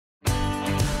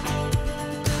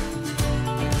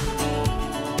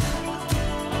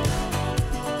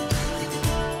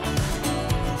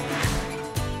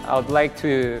I would like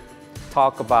to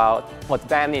talk about what's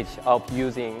the advantage of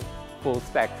using full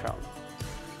spectrum.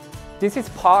 This is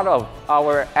part of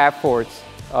our efforts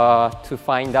to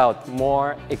find out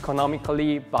more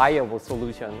economically viable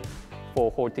solutions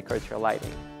for horticultural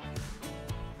lighting.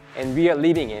 And we are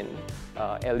living in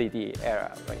LED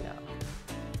era right now.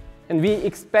 And we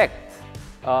expect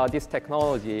this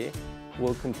technology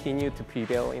will continue to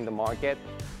prevail in the market,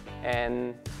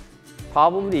 and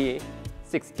probably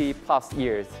 60+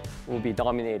 years will be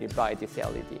dominated by this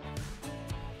LED.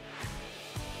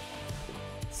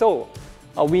 So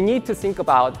we need to think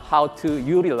about how to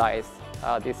utilize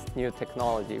this new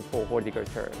technology for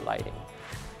horticulture lighting.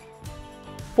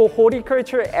 For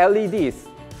horticulture LEDs,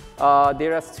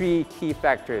 there are 3 key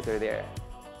factors there: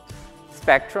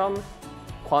 spectrum,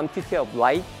 quantity of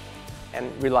light, and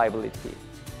reliability.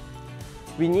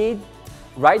 We need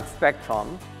right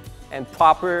spectrum and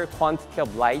proper quantity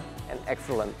of light and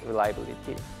excellent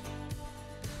reliability.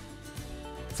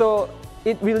 So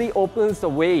it really opens the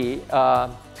way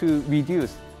to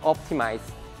reduce, optimize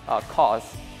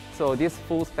costs. So this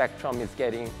full spectrum is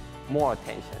getting more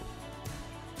attention.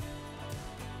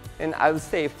 And I would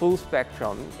say full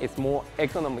spectrum is more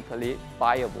economically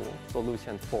viable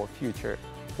solution for future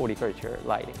horticulture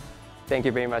lighting. Thank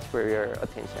you very much for your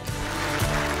attention.